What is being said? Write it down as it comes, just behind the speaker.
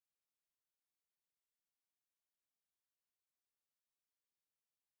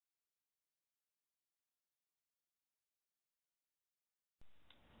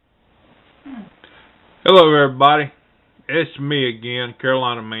Hello everybody, it's me again,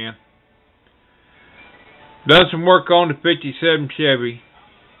 Carolina Man. Done some work on the 57 Chevy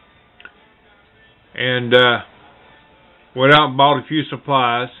and went out and bought a few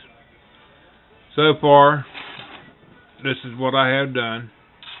supplies. So far, this is what I have done.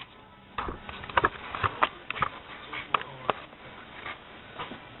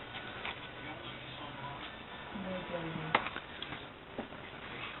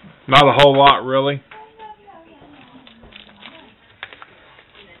 Not a whole lot really.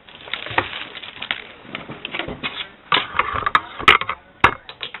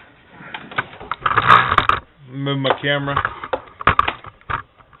 Move my camera.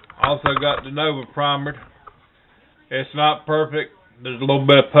 Also got the Nova primer. It's not perfect. There's a little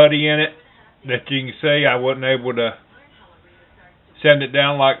bit of putty in it that you can see. I wasn't able to sand it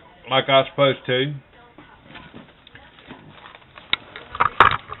down like I was supposed to.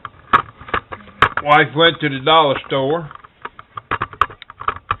 Wife went to the dollar store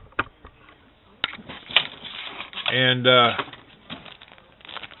and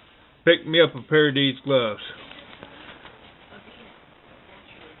picked me up a pair of these gloves.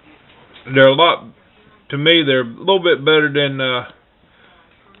 They're a lot, to me, they're a little bit better than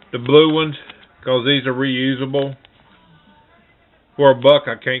the blue ones because these are reusable. For $1,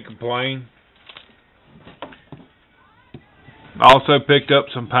 I can't complain. I also picked up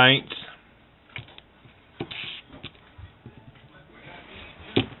some paints.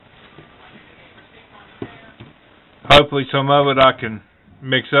 Hopefully some of it I can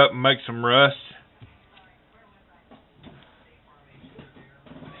mix up and make some rust.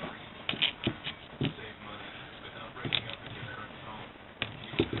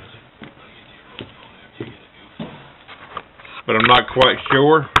 But I'm not quite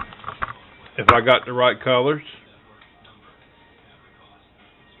sure if I got the right colors.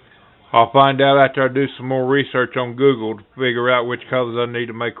 I'll find out after I do some more research on Google to figure out which colors I need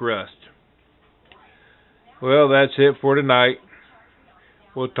to make rust. Well, that's it for tonight.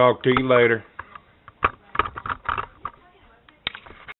 We'll talk to you later.